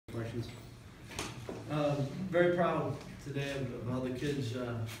questions? Very proud today of how the kids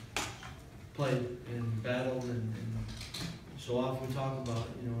played and battled, and so often we talk about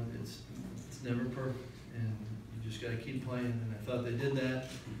it, it's never perfect, and you just got to keep playing, and I thought they did that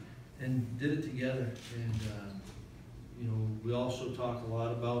and did it together. And we also talk a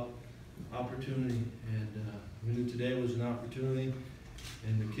lot about opportunity, and we knew today was an opportunity,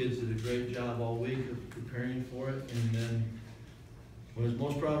 and the kids did a great job all week of preparing for it. And then I was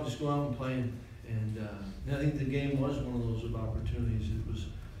most proud of just going out and playing. And I think the game was one of those opportunities. It was,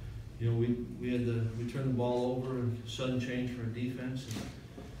 we turned the ball over and sudden change for a defense. And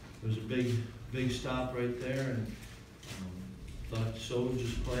there was a big stop right there, and thought Soj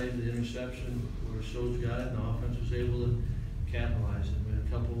just played the interception where Soj got it, and the offense was able to capitalize. And we had a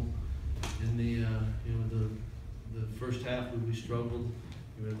couple in the the first half where we struggled.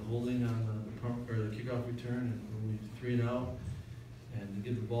 We had the holding on the pump or the kickoff return, and we 3 and out. And to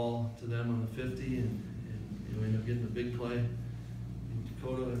get the ball to them on the 50, and we ended up getting the big play.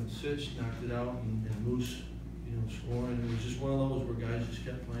 Dakota and Sitch knocked it out, and Moose, scoring. It was just one of those where guys just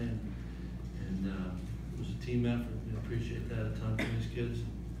kept playing, and it was a team effort. Appreciate that a ton from these kids.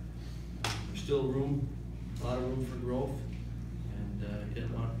 There's still a lot of room for growth, and yet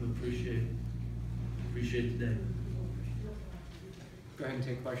want to appreciate the day. Go ahead and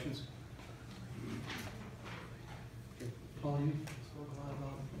take questions. Paul, you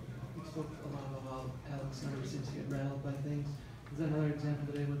spoke a lot about how Alex never seems to get rattled by things. Is that another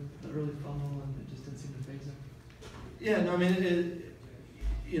example today with the early fumble and it just didn't seem to phase him? Yeah, no, I mean,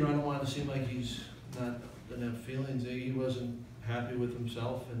 I don't want to seem like he's doesn't have feelings. He wasn't happy with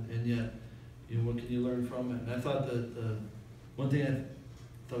himself, and yet, what can you learn from it? And I thought that one thing I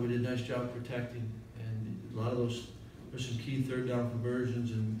thought we did a nice job protecting, and a lot of those, there's some key third down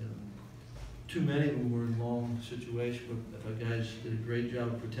conversions, and too many of them were in long situations, but I thought guys did a great job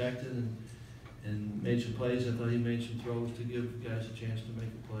of protecting and made some plays. I thought he made some throws to give guys a chance to make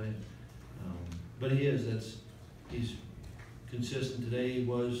a play. But he's consistent today. He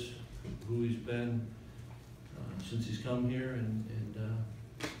was who he's been since he's come here, and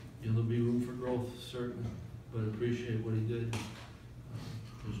there'll be room for growth, certainly, but appreciate what he did.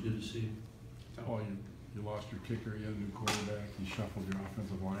 It was good to see. Oh, you lost your kicker, you had a new quarterback, you shuffled your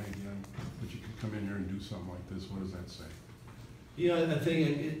offensive line again, but you could come in here and do something like this. What does that say? I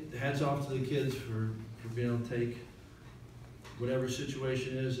think hats off to the kids for being able to take whatever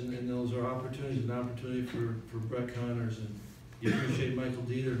situation is, and those are opportunities. An opportunity for Brett Connors, and you appreciate Michael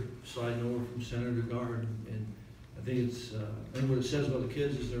Dieter sliding over from center to guard. And I think what it says about the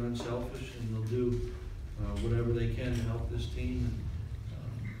kids is they're unselfish, and they'll do whatever they can to help this team.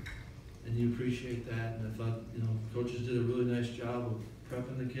 And you appreciate that. And I thought, coaches did a really nice job of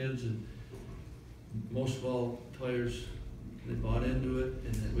prepping the kids, and most of all, players, they bought into it,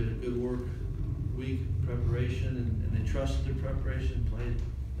 and we had a good work week preparation, and they trusted their preparation and played.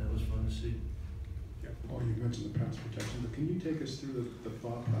 That was fun to see. Yeah, Paul, you mentioned the pass protection, but can you take us through the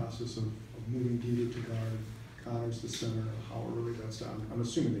thought process of moving Dieter to guard, Connors to center, how early that's done? I'm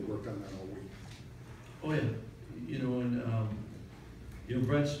assuming they worked on that all week. Oh yeah, and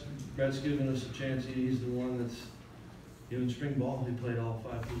Brett's given us a chance. He's the one that's, in spring ball, he played all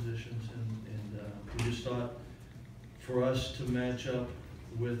 5 positions, and we just thought for us to match up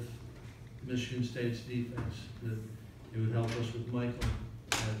with Michigan State's defense, that it would help us with Michael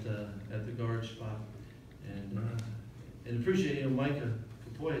at the guard spot, and appreciate, Micah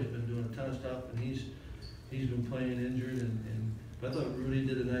Kapoy has been doing a ton of stuff, and he's been playing injured, but I thought Rudy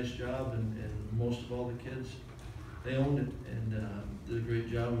did a nice job, and most of all the kids, they owned it and did a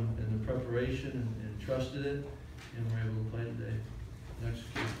great job in the preparation and trusted it, and were able to play today and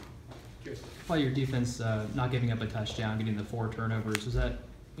execute. Well, your defense not giving up a touchdown, getting the 4 turnovers, is that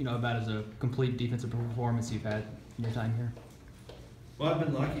about as a complete defensive performance you've had in your time here? Well, I've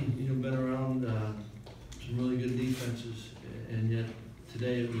been lucky, been around some really good defenses, and yet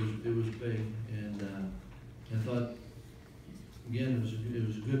today it was big, and I thought again it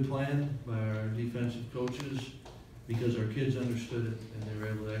was a good plan by our defensive coaches, because our kids understood it and they were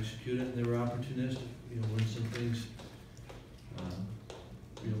able to execute it, and they were opportunistic. When some things,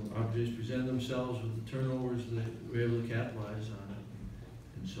 opportunities present themselves with the turnovers, they were able to capitalize on it.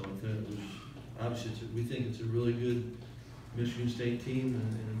 And so I think it was obviously we think it's a really good Michigan State team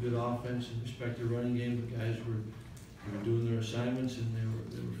and a good offense and respect their running game. The guys were doing their assignments, and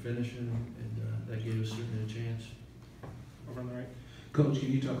they were finishing, and that gave us certainly a chance. Over on the right. Coach,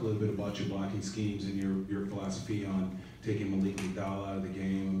 can you talk a little bit about your blocking schemes and your philosophy on taking Malik McDowell out of the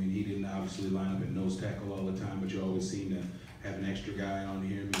game? I mean, he didn't obviously line up at nose tackle all the time, but you always seem to have an extra guy on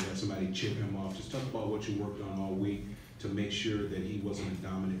here. Maybe have somebody chip him off. Just talk about what you worked on all week to make sure that he wasn't a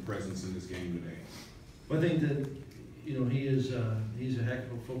dominant presence in this game today? I think that, you know, he's a heck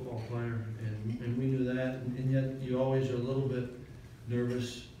of a football player, and we knew that, and yet you always are a little bit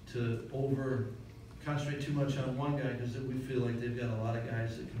nervous to concentrate too much on one guy, because we feel like they've got a lot of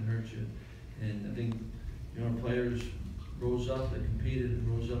guys that can hurt you. And I think, you know, our players rose up, they competed, and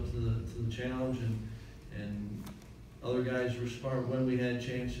rose up to the challenge, and other guys were smart when we had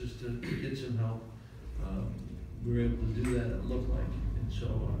chances to get some help. We were able to do that, it looked like, and so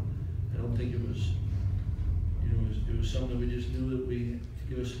I don't think it was, you know, it was something that we just knew that to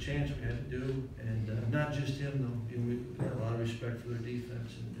give us a chance we had to do, and not just him though. You know, we had a lot of respect for their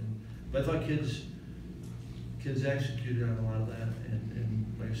defense, but I thought kids executed on a lot of that, and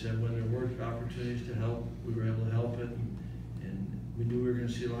like I said, when there were opportunities to help, we were able to help it, and we knew we were going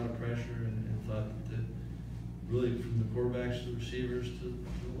to see a lot of pressure, and thought that really from the quarterbacks to the receivers to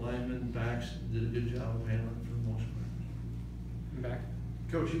the linemen, backs, did a good job of handling it for the most part. Back.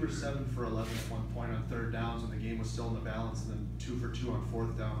 Coach, you were 7 for 11 at one point on third downs, and the game was still in the balance, and then 2 for 2 on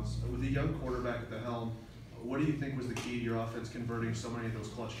fourth downs. With a young quarterback at the helm, what do you think was the key to your offense converting so many of those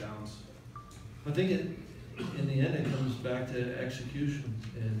clutch downs? I think in the end, it comes back to execution,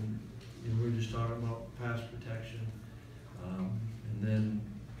 and you know, we were just talking about pass protection, and then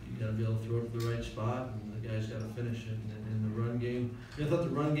you got to be able to throw it to the right spot, and the guy's got to finish it. And in the run game, I thought the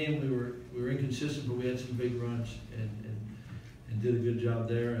run game we were inconsistent, but we had some big runs, and did a good job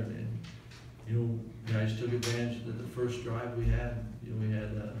there, and you know, guys took advantage of the first drive we had. You know, we had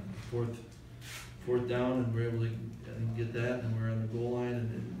fourth down, and we were able to get that, and we were on the goal line,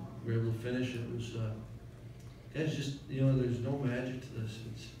 and we were able to finish. It was. It's just, you know, there's no magic to this.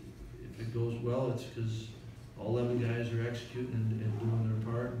 If it goes well, it's because all 11 guys are executing and doing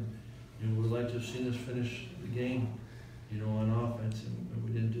their part. And, you know, we'd like to have seen us finish the game, you know, on offense, and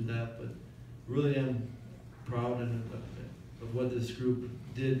we didn't do that. But really, I'm proud of what this group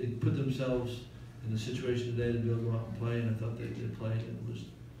did. They put themselves in the situation today to be able to go out and play, and I thought they did play. It was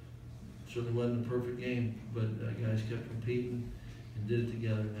certainly wasn't a perfect game, but guys kept competing and did it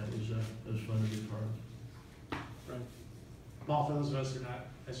together, and that was fun to be a part of. Right. Paul, for those of us who are not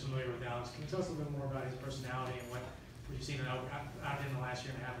as familiar with Alex, can you tell us a little bit more about his personality and what you've seen out of him the last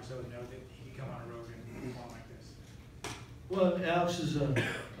year and a half or so to know that he can come on a road and perform like this? Well, Alex is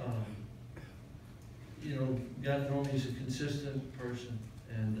you know, got to know him. He's a consistent person,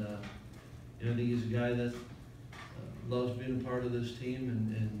 and you know, I think he's a guy that loves being a part of this team,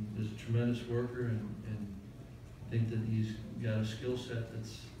 and is a tremendous worker, and I think that he's got a skill set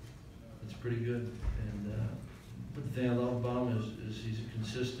that's pretty good. And but the thing I love about him is he's a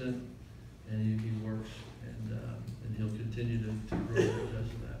consistent, and he works, and he'll continue to grow because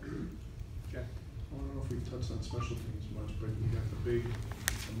of that. Jeff? I don't know if we've touched on special teams much, but you got the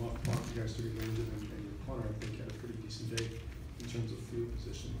muff punt, you guys took advantage of, and your punter, I think, had a pretty decent day in terms of field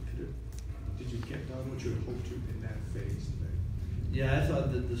position. Did you get done what you had hoped to in that phase today? Yeah, I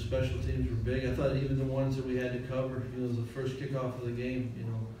thought that the special teams were big. I thought even the ones that we had to cover, you know, the first kickoff of the game, you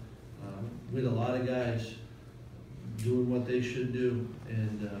know, we had a lot of guys doing what they should do,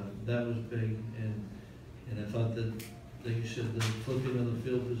 and that was big. And I thought that, like you said, the flipping of the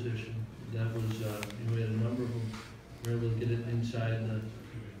field position, that was, you know, we had a number of them. We were able to get it inside the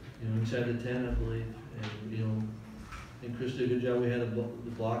 10, I believe. And, you know, I think Chris did a good job. We had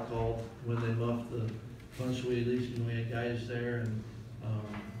the block called when they muffed the punt, so we at least, you know, we had guys there. And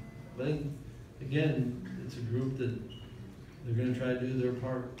I think, again, it's a group that they're going to try to do their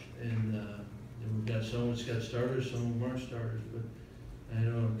part. And we've got some that's got starters, some of them aren't starters. But I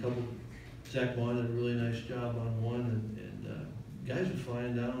know a couple, Zach Bond did a really nice job on one, and guys are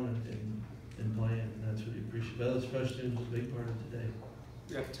flying down and playing, and that's what you appreciate. But the special teams was a big part of today.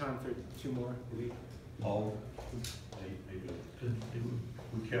 We have time for 2 more, I believe. Paul, Good.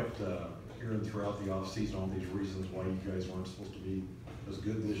 we kept hearing throughout the offseason all these reasons why you guys weren't supposed to be as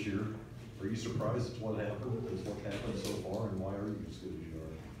good this year. Are you surprised at what happened, so far, and why are you as good as you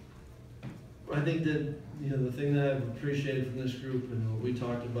are? I think that, you know, the thing that I've appreciated from this group and what we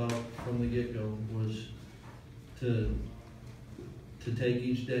talked about from the get-go was to take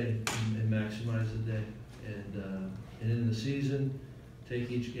each day and maximize the day, and in the season, take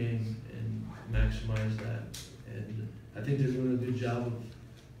each game and maximize that. And I think they're doing a good job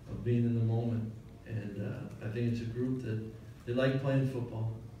of being in the moment, and I think it's a group that they like playing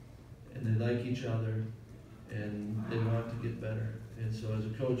football, and they like each other, and they want to get better. And so as a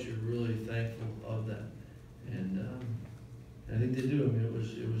coach, you're really thankful of that, and I think they do. I mean, it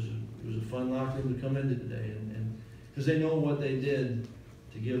was a fun locker room to come into today, and because they know what they did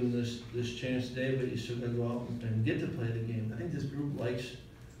to give them this chance today, but you still got to go out and get to play the game. I think this group likes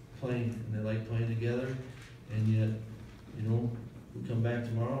playing, and they like playing together, and yet you know, we come back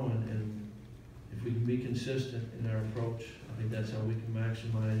tomorrow and if we can be consistent in our approach, I think that's how we can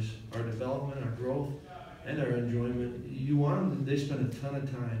maximize our development, our growth, and our enjoyment. You want them, they spend a ton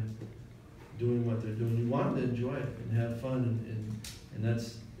of time doing what they're doing. You want them to enjoy it and have fun, and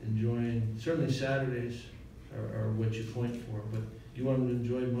that's enjoying, certainly Saturdays are what you point for, but you want them to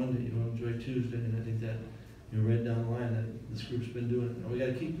enjoy Monday, you want them to enjoy Tuesday, and I think that, you know, right down the line, that this group's been doing it, and we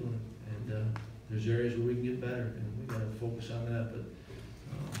gotta keep doing it. And there's areas where we can get better, and we gotta focus on that, but,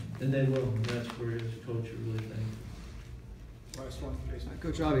 and they will, and that's where as a coach, you're really thankful. Last one, Jason.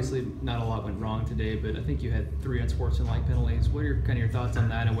 Coach, obviously not a lot went wrong today, but I think you had 3 unsportsmanlike penalties. What are kind of your thoughts on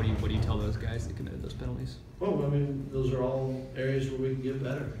that, and what do you tell those guys that committed those penalties? Well, I mean, those are all areas where we can get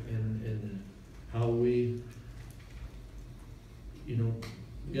better in how we, you know,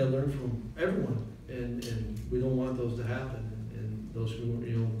 we gotta learn from everyone, and we don't want those to happen. And those who,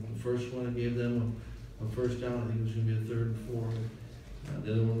 you know, the first one, I gave them a first down. I think it was gonna be a 3rd and 4.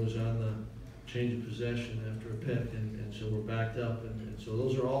 The other one was on the change of possession after a pick, and so we're backed up. And so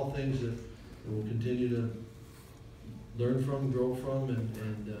those are all things that we'll continue to learn from, grow from,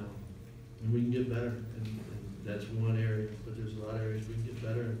 and we can get better. And that's one area, but there's a lot of areas we can get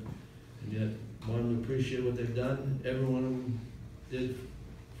better. And yet, one, we appreciate what they've done. Every one of them did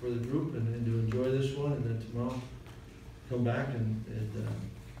for the group, and to enjoy this one, and then tomorrow come back and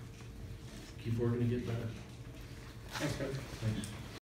keep working to get better. Thanks, Coach. Thanks.